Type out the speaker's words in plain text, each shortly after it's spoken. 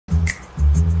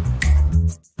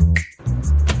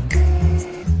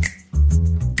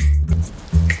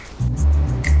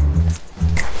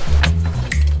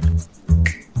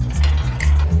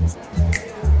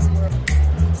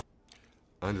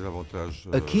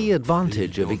A key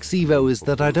advantage of Exivo is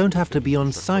that I don't have to be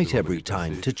on site every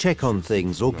time to check on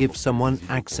things or give someone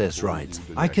access rights.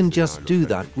 I can just do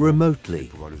that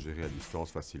remotely.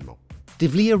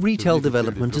 De-Vlier Retail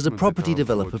Development is a property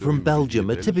developer from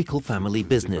Belgium, a typical family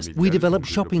business. We develop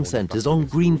shopping centres on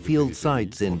greenfield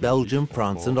sites in Belgium,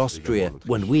 France and Austria.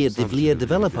 When we at De-Vlier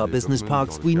develop our business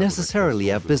parks, we necessarily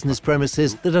have business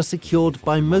premises that are secured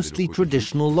by mostly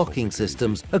traditional locking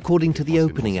systems according to the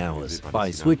opening hours. By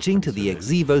switching to the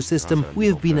Exivo system, we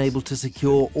have been able to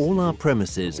secure all our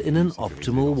premises in an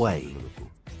optimal way.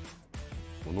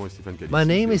 My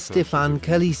name is Stéphane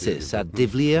Calicis. At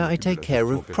De-Vlier, I take care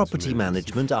of property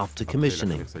management after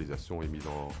commissioning.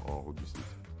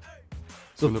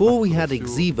 Before we had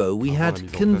Exivo, we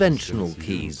had conventional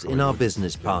keys in our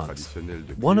business parks.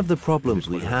 One of the problems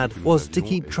we had was to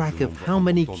keep track of how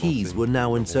many keys were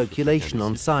now in circulation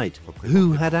on site,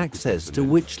 who had access to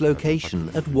which location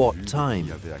at what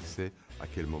time.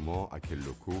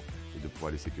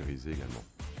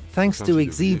 Thanks to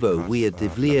Exivo, we at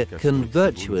De-Vlier can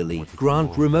virtually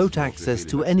grant remote access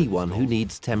to anyone who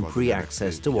needs temporary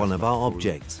access to one of our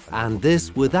objects, and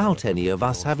this without any of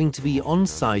us having to be on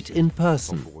site in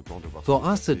person. For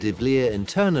us at De-Vlier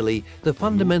internally, the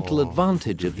fundamental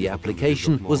advantage of the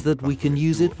application was that we can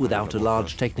use it without a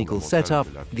large technical setup,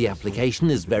 the application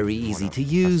is very easy to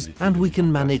use, and we can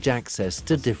manage access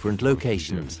to different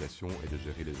locations.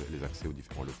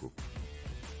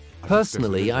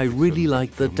 Personally, I really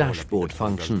like the dashboard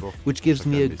function, which gives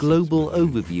me a global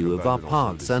overview of our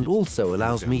parks and also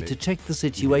allows me to check the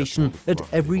situation at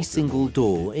every single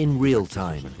door in real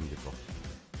time.